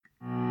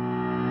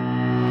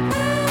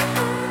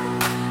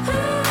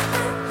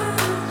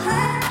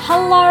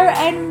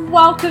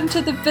welcome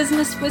to the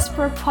Business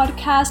Whisperer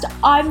podcast.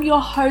 I'm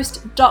your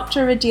host,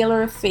 Dr.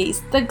 Adela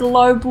Hafiz, the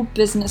Global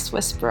Business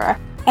Whisperer,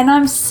 and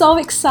I'm so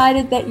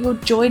excited that you're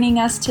joining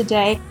us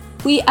today.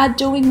 We are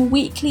doing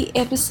weekly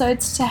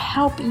episodes to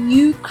help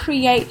you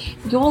create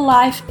your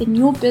life and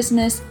your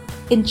business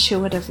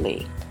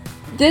intuitively.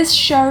 This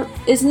show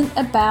isn't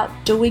about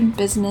doing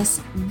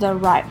business the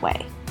right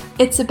way.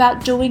 It's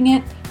about doing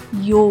it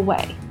your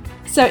way.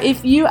 So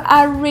if you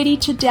are ready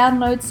to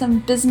download some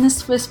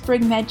business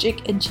whispering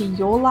magic into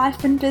your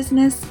life and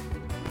business,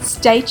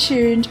 stay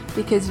tuned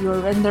because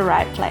you're in the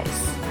right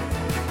place.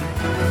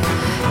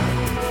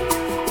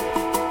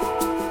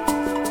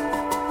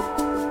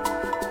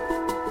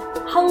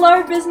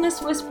 Hello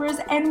Business Whisperers,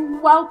 and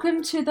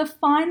welcome to the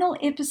final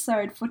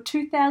episode for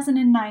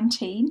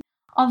 2019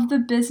 of the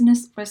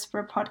Business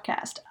Whisperer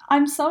podcast.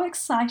 I'm so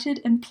excited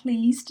and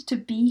pleased to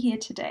be here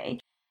today.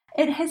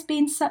 It has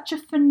been such a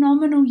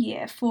phenomenal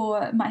year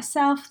for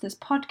myself, this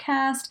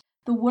podcast,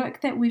 the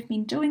work that we've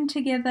been doing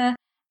together,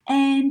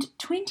 and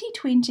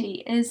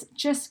 2020 is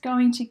just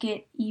going to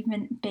get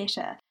even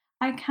better.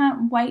 I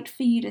can't wait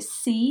for you to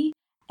see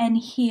and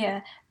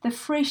hear the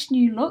fresh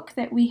new look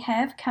that we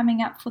have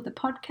coming up for the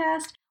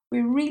podcast.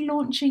 We're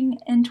relaunching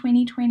in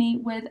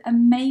 2020 with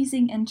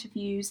amazing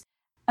interviews,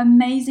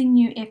 amazing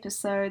new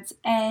episodes,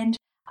 and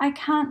I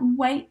can't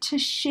wait to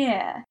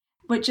share,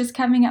 which is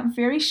coming up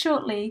very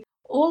shortly,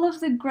 all of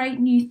the great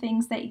new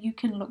things that you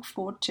can look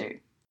forward to.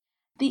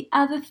 The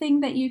other thing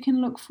that you can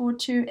look forward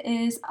to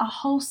is a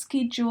whole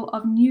schedule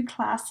of new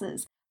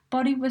classes,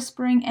 body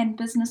whispering and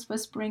business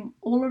whispering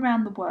all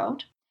around the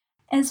world,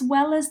 as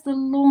well as the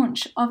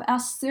launch of our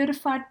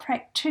certified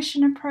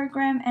practitioner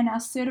program and our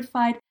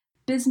certified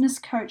business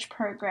coach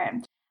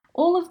program.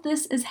 All of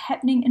this is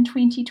happening in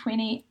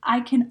 2020. I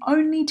can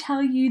only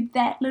tell you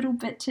that little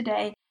bit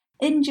today.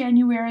 In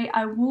January,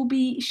 I will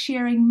be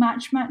sharing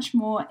much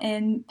more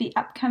in the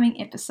upcoming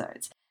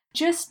episodes.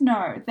 Just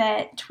know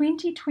that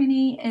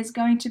 2020 is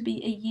going to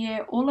be a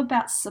year all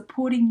about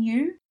supporting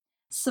you,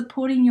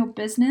 supporting your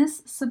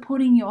business,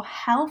 supporting your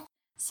health,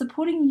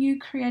 supporting you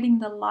creating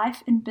the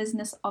life and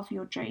business of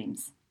your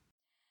dreams.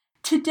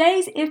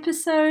 Today's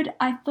episode,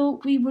 I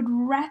thought we would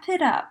wrap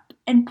it up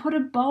and put a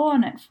bow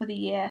on it for the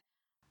year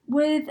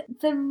with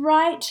the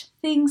right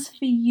things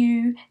for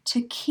you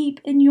to keep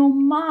in your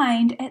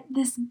mind at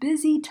this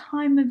busy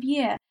time of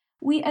year.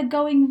 We are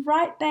going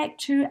right back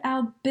to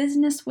our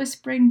business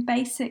whispering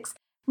basics,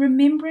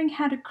 remembering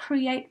how to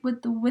create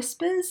with the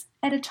whispers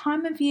at a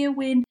time of year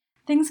when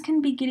things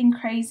can be getting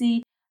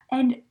crazy.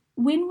 And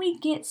when we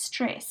get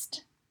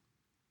stressed,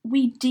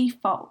 we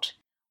default.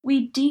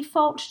 We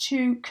default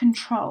to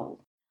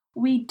control.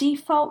 We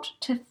default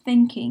to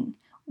thinking.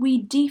 We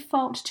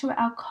default to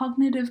our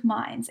cognitive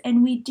minds,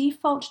 and we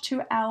default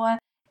to our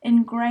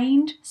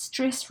ingrained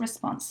stress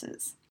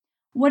responses.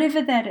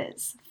 Whatever that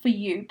is for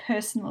you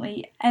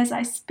personally, as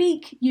I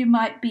speak, you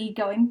might be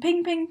going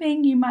ping, ping,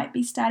 ping. You might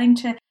be starting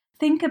to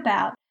think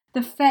about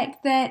the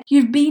fact that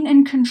you've been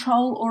in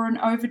control or in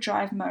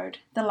overdrive mode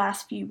the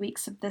last few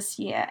weeks of this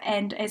year.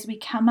 And as we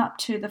come up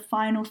to the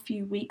final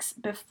few weeks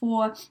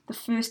before the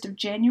 1st of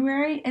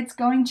January, it's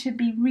going to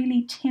be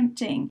really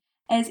tempting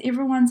as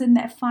everyone's in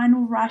that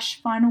final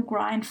rush, final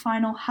grind,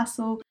 final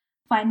hustle,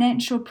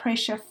 financial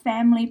pressure,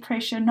 family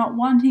pressure, not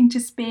wanting to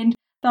spend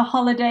the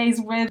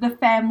holidays with the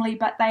family,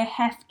 but they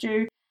have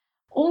to.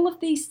 All of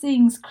these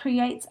things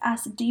creates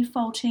us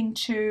defaulting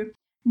to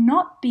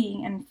not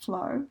being in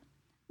flow,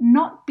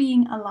 not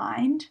being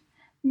aligned,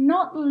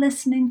 not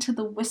listening to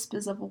the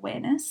whispers of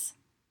awareness.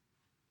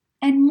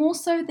 And more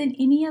so than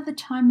any other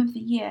time of the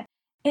year,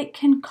 it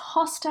can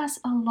cost us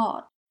a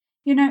lot.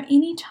 You know,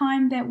 any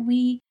time that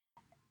we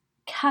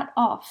cut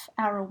off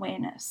our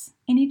awareness,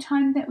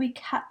 anytime that we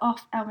cut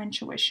off our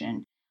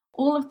intuition,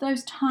 all of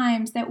those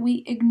times that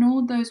we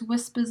ignore those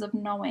whispers of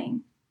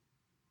knowing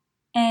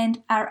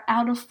and are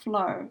out of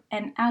flow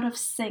and out of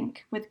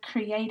sync with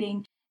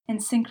creating in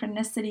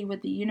synchronicity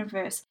with the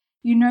universe,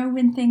 you know,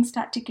 when things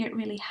start to get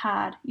really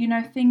hard, you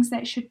know, things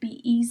that should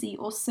be easy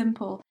or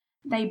simple,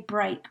 they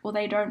break or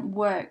they don't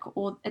work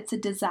or it's a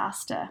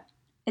disaster.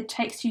 It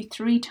takes you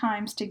 3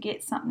 times to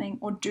get something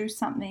or do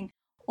something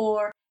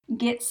or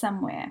get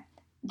somewhere.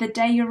 The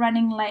day you're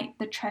running late,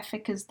 the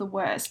traffic is the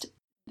worst.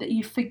 That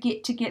you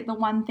forget to get the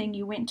one thing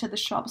you went to the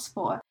shops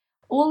for.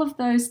 All of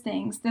those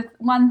things, the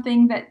one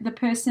thing that the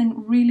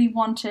person really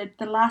wanted,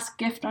 the last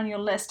gift on your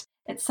list,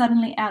 it's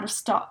suddenly out of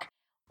stock.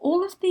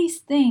 All of these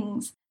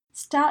things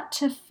start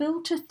to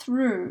filter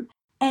through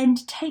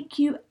and take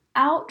you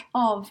out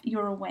of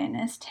your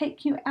awareness,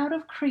 take you out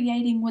of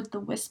creating with the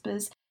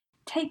whispers,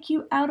 take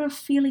you out of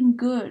feeling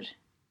good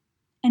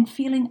and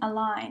feeling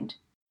aligned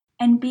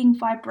and being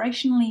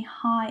vibrationally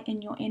high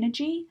in your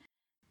energy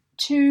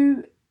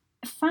to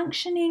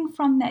functioning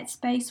from that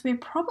space where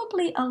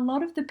probably a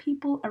lot of the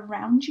people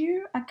around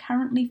you are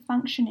currently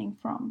functioning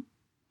from.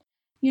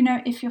 You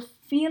know, if you're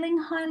feeling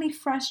highly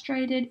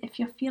frustrated, if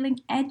you're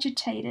feeling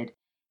agitated,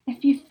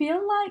 if you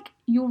feel like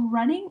you're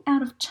running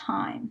out of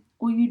time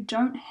or you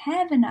don't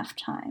have enough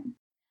time,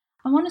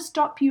 I want to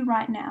stop you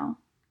right now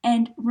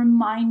and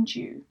remind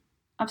you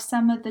of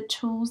some of the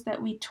tools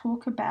that we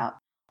talk about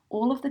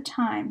all of the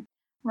time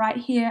right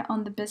here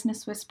on the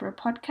Business Whisperer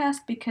podcast,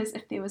 because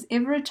if there was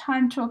ever a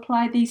time to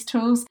apply these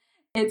tools,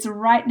 it's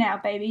right now,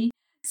 baby.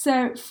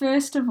 So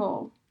first of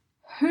all,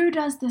 who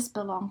does this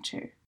belong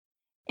to?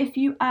 If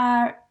you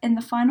are in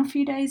the final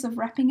few days of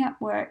wrapping up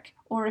work,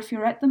 or if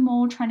you're at the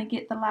mall trying to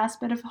get the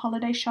last bit of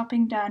holiday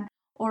shopping done,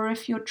 or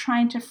if you're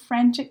trying to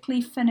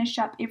frantically finish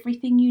up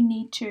everything you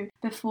need to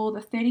before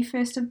the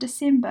 31st of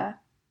December,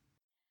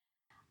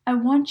 I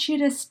want you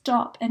to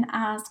stop and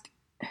ask,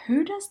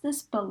 who does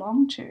this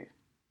belong to?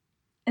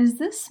 Is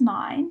this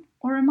mine,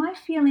 or am I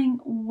feeling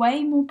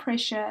way more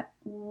pressure,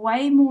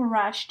 way more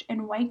rushed,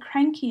 and way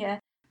crankier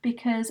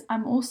because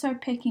I'm also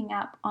picking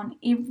up on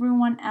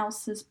everyone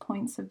else's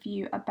points of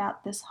view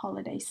about this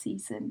holiday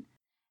season?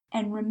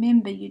 And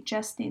remember, you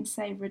just then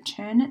say,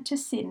 return it to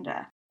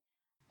sender.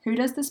 Who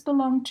does this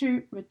belong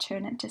to?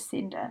 Return it to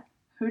sender.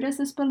 Who does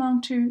this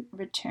belong to?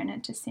 Return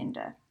it to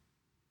sender.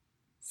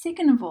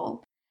 Second of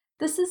all,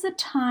 this is a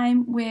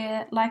time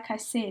where, like I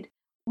said,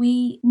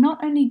 we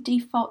not only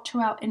default to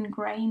our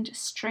ingrained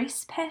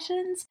stress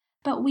patterns,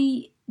 but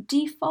we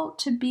default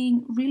to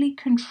being really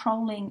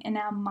controlling in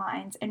our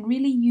minds and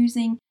really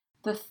using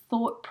the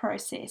thought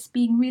process,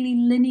 being really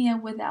linear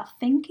with our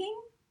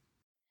thinking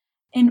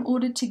in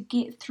order to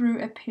get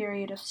through a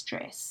period of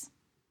stress.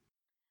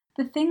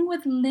 The thing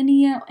with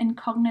linear and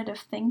cognitive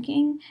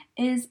thinking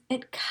is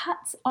it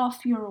cuts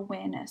off your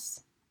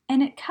awareness.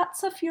 And it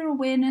cuts off your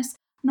awareness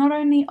not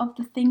only of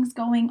the things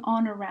going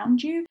on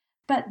around you,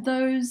 but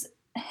those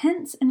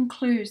hints and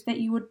clues that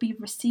you would be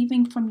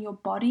receiving from your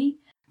body,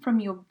 from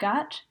your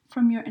gut,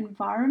 from your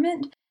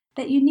environment,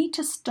 that you need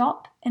to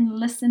stop and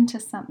listen to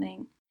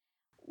something.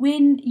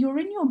 When you're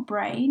in your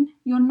brain,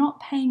 you're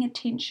not paying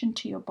attention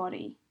to your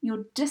body.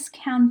 You're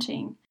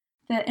discounting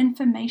the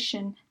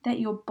information that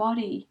your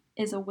body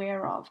is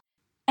aware of.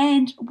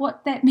 And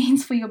what that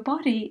means for your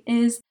body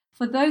is,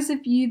 for those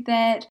of you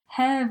that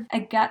have a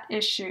gut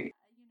issue,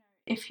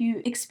 if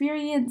you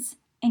experience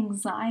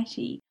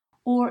anxiety,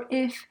 or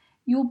if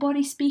your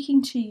body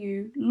speaking to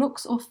you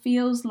looks or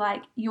feels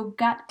like your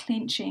gut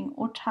clenching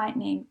or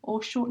tightening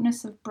or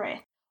shortness of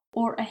breath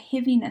or a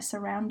heaviness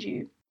around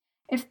you,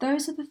 if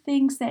those are the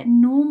things that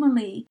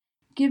normally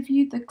give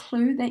you the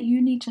clue that you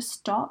need to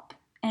stop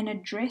and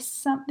address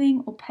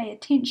something or pay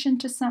attention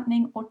to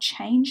something or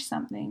change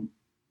something,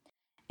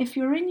 if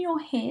you're in your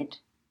head,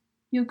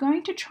 you're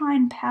going to try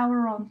and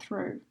power on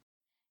through.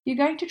 You're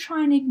going to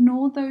try and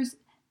ignore those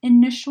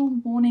initial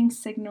warning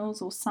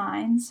signals or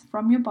signs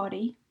from your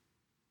body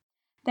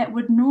that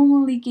would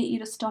normally get you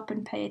to stop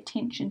and pay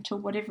attention to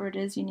whatever it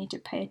is you need to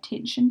pay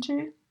attention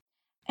to.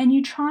 And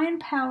you try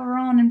and power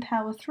on and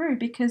power through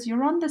because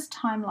you're on this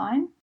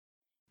timeline.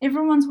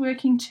 Everyone's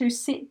working to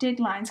set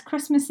deadlines,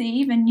 Christmas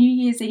Eve and New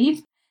Year's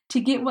Eve,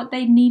 to get what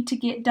they need to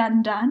get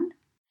done.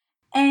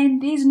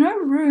 And there's no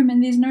room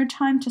and there's no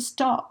time to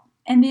stop.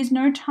 And there's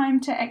no time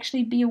to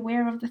actually be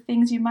aware of the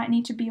things you might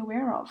need to be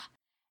aware of.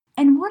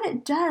 And what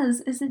it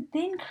does is it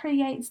then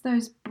creates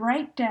those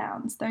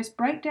breakdowns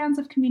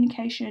of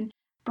communication,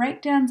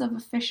 breakdowns of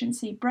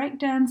efficiency,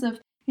 breakdowns of,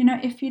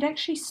 if you'd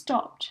actually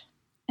stopped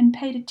and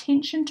paid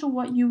attention to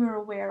what you were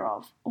aware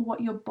of or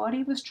what your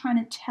body was trying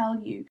to tell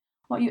you,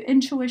 what your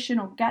intuition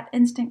or gut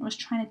instinct was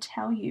trying to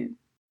tell you,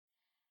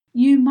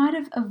 you might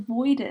have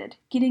avoided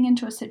getting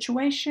into a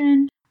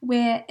situation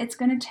where it's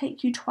going to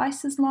take you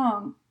twice as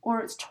long,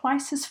 or it's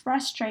twice as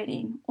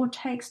frustrating, or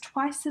takes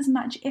twice as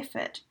much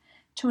effort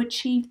to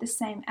achieve the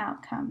same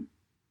outcome.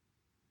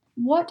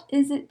 What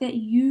is it that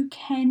you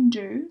can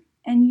do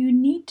and you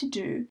need to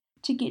do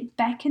to get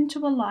back into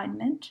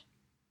alignment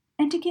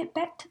and to get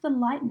back to the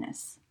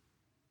lightness?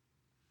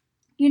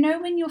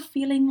 When you're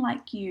feeling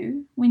like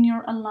when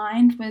you're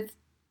aligned with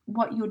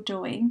what you're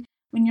doing,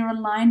 when you're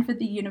aligned with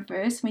the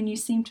universe, when you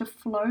seem to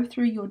flow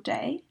through your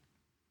day,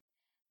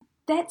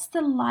 that's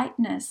the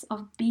lightness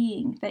of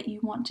being that you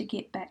want to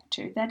get back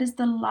to. That is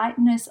the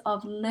lightness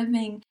of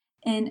living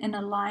in an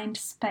aligned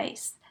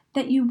space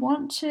that you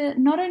want to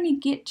not only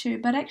get to,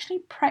 but actually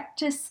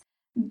practice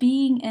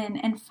being in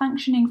and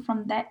functioning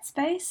from that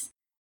space,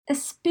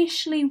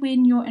 especially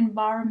when your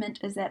environment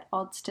is at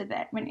odds to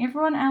that. When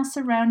everyone else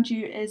around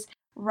you is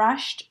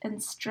rushed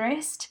and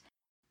stressed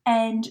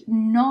and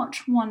not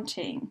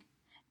wanting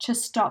to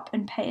stop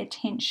and pay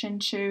attention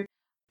to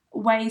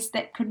ways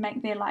that could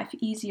make their life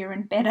easier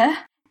and better.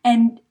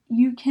 And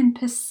you can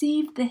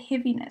perceive the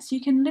heaviness.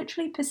 You can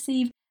literally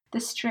perceive the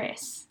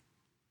stress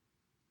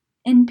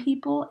in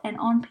people and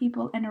on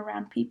people and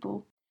around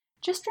people.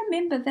 Just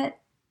remember that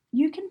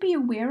you can be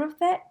aware of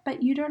that,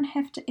 but you don't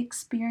have to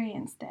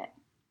experience that.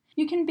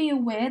 You can be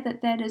aware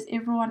that that is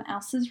everyone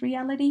else's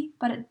reality,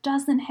 but it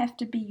doesn't have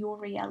to be your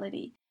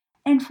reality.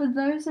 And for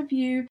those of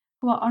you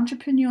who are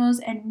entrepreneurs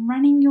and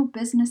running your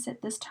business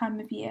at this time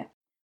of year,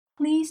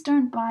 please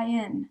don't buy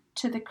in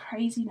to the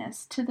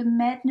craziness, to the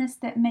madness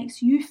that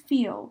makes you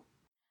feel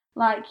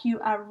like you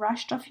are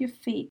rushed off your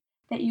feet,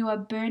 that you are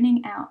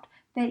burning out,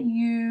 that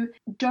you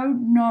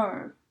don't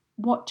know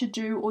what to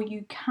do or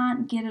you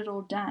can't get it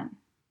all done.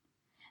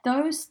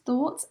 those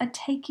thoughts are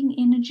taking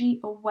energy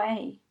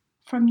away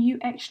from you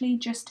actually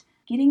just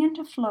getting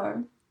into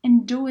flow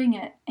and doing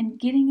it and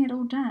getting it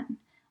all done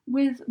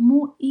with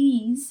more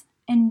ease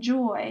and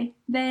joy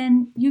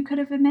than you could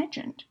have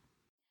imagined.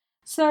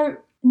 So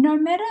no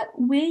matter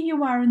where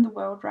you are in the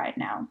world right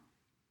now,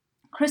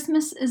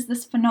 Christmas is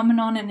this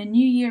phenomenon and a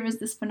new year is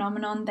this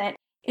phenomenon that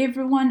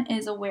everyone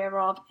is aware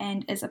of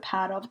and is a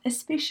part of,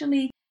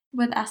 especially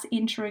with us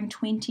entering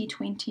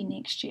 2020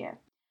 next year.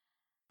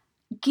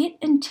 Get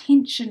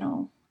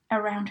intentional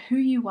around who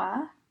you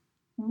are,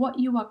 what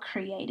you are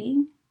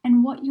creating,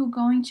 and what you're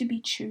going to be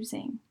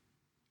choosing.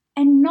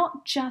 And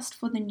not just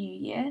for the new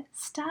year,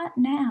 start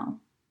now.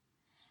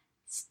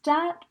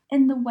 Start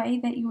in the way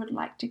that you would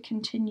like to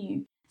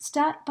continue.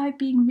 Start by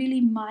being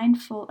really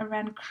mindful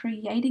around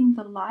creating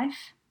the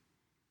life,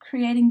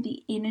 creating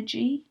the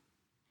energy,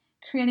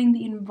 creating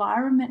the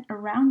environment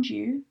around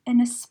you,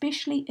 and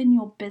especially in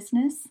your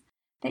business,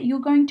 that you're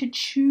going to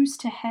choose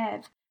to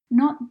have,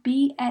 not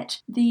be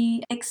at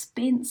the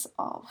expense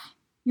of.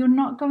 You're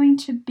not going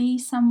to be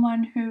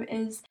someone who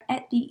is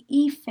at the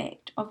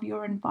effect of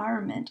your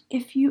environment.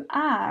 If you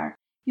are,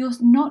 you're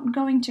not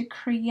going to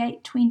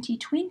create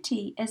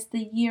 2020 as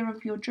the year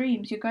of your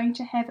dreams. You're going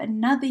to have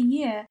another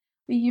year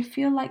where you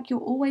feel like you're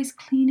always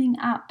cleaning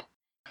up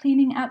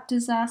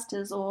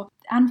disasters or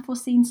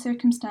unforeseen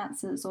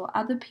circumstances or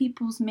other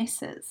people's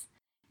messes.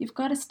 You've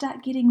got to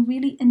start getting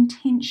really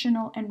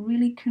intentional and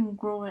really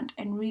congruent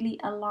and really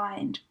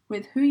aligned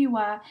with who you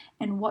are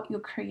and what you're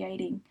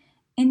creating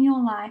in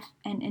your life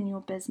and in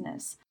your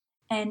business.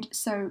 And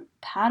so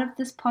part of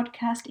this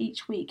podcast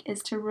each week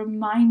is to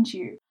remind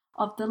you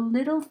of the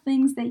little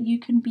things that you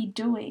can be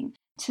doing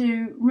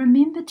to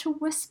remember to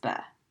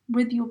whisper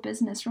with your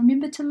business.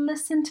 Remember to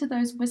listen to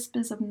those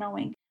whispers of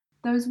knowing,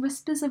 those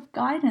whispers of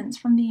guidance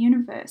from the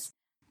universe,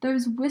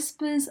 those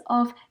whispers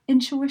of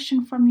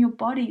intuition from your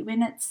body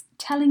when it's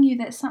telling you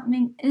that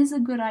something is a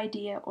good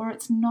idea or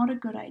it's not a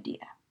good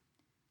idea.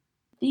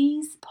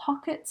 These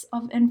pockets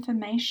of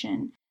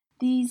information,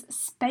 these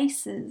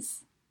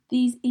spaces,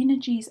 these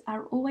energies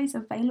are always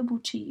available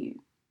to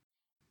you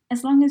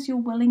as long as you're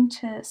willing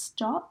to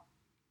stop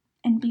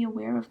and be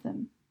aware of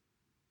them.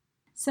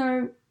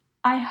 So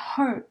I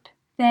hope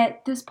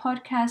that this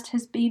podcast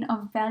has been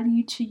of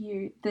value to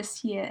you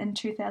this year in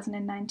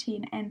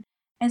 2019. And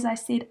as I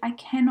said, I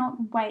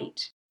cannot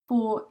wait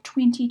for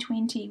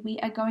 2020. We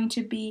are going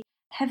to be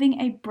having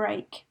a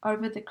break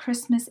over the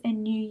Christmas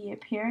and New Year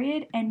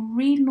period and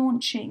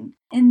relaunching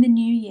in the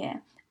new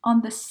year.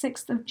 On the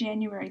 6th of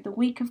January, the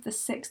week of the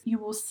 6th, you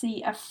will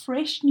see a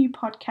fresh new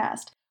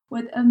podcast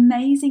with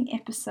amazing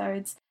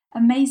episodes,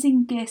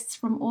 amazing guests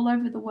from all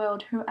over the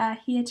world who are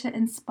here to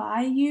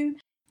inspire you,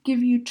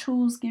 give you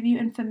tools, give you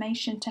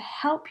information to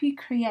help you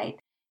create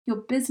your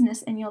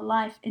business and your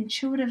life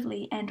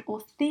intuitively and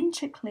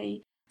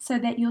authentically so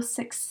that your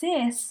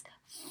success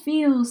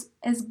feels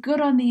as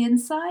good on the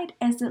inside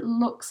as it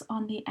looks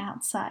on the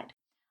outside.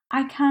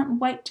 I can't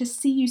wait to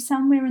see you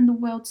somewhere in the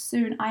world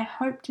soon. I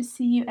hope to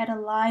see you at a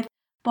live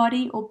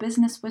body or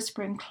business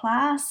whispering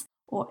class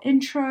or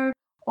intro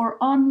or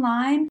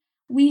online.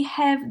 We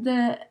have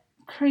the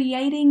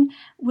Creating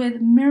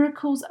with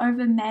Miracles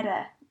Over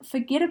Matter.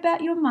 Forget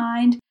about your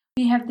mind.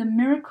 We have the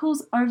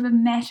Miracles Over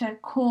Matter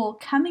call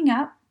coming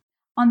up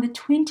on the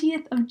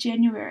 20th of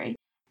January,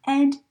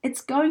 and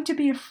it's going to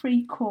be a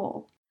free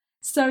call.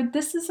 So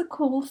this is a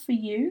call for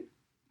you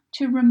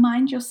to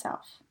remind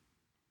yourself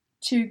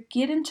to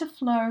get into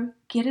flow,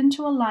 get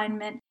into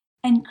alignment,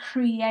 and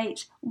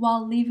create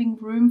while leaving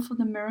room for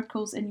the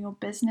miracles in your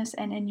business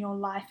and in your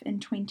life in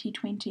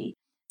 2020.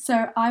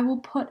 So I will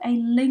put a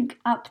link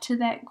up to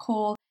that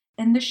call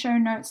in the show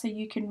notes so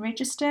you can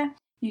register.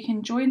 You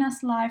can join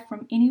us live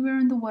from anywhere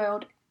in the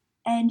world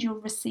and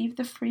you'll receive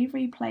the free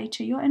replay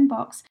to your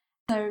inbox.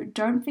 So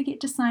don't forget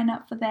to sign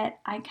up for that.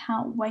 I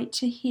can't wait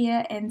to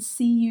hear and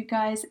see you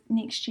guys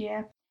next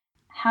year.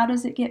 How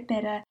does it get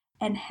better?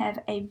 And have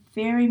a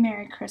very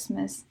Merry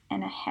Christmas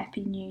and a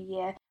Happy New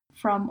Year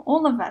from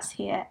all of us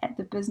here at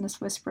the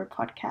Business Whisperer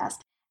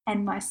podcast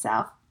and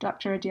myself,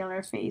 Dr. Adele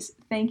Orfiz.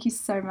 Thank you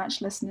so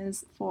much,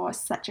 listeners, for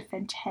such a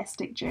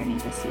fantastic journey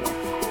this year.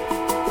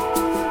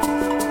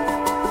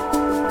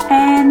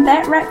 And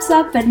that wraps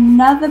up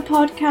another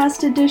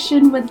podcast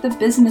edition with the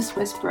Business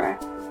Whisperer.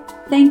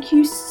 Thank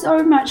you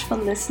so much for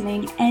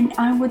listening, and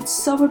I would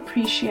so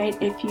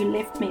appreciate if you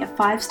left me a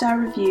 5-star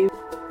review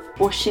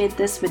or shared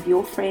this with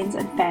your friends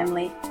and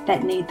family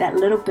that need that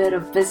little bit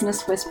of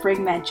business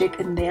whispering magic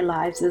in their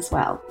lives as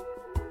well.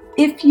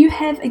 If you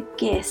have a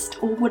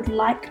guest or would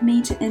like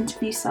me to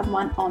interview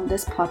someone on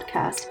this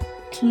podcast,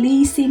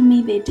 please send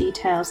me their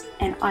details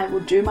and I will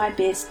do my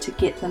best to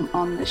get them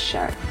on this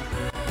show.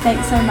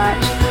 Thanks so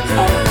much,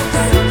 and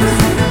see you.